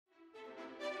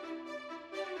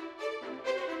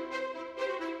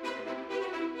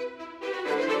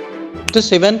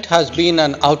This event has been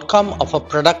an outcome of a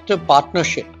productive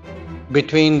partnership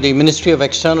between the Ministry of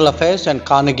External Affairs and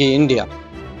Carnegie, India.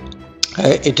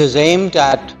 It is aimed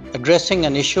at addressing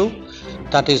an issue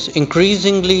that is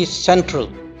increasingly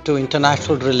central to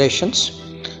international relations,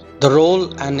 the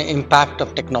role and impact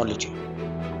of technology.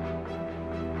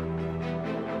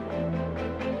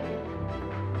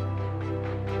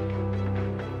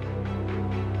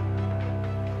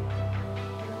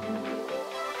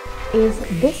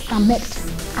 This summit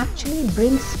actually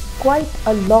brings quite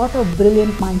a lot of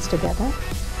brilliant minds together.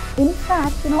 In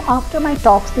fact, after my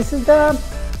talks, this is the,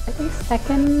 I think,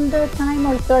 second time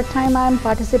or third time I'm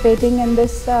participating in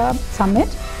this summit.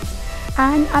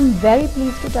 And I'm very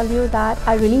pleased to tell you that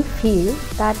I really feel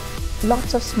that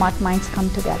lots of smart minds come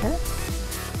together.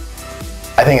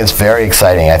 I think it's very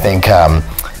exciting. I think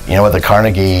what the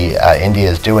Carnegie India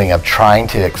is doing of trying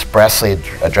to expressly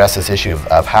address this issue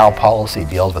of how policy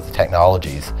deals with the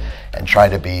technologies and try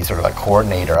to be sort of a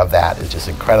coordinator of that is just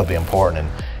incredibly important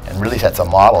and really sets a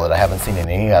model that I haven't seen in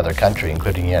any other country,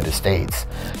 including the United States.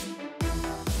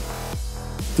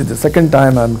 It's the second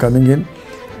time I'm coming in,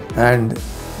 and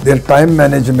their time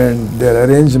management, their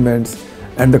arrangements,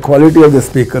 and the quality of the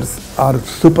speakers are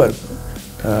superb,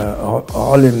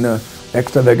 all in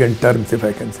extravagant terms, if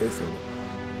I can say so.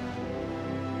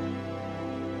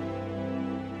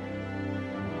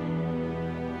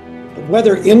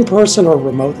 Whether in person or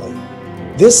remotely,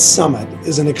 this summit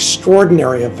is an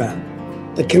extraordinary event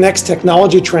that connects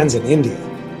technology trends in India,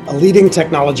 a leading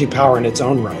technology power in its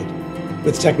own right,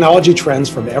 with technology trends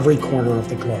from every corner of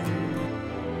the globe.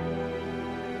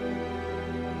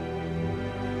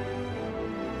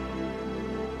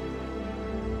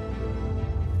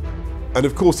 And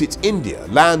of course it's India,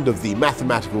 land of the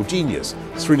mathematical genius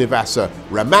Srinivasa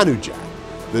Ramanujan,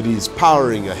 that is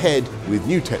powering ahead with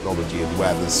new technology and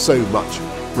where there's so much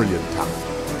brilliant talent.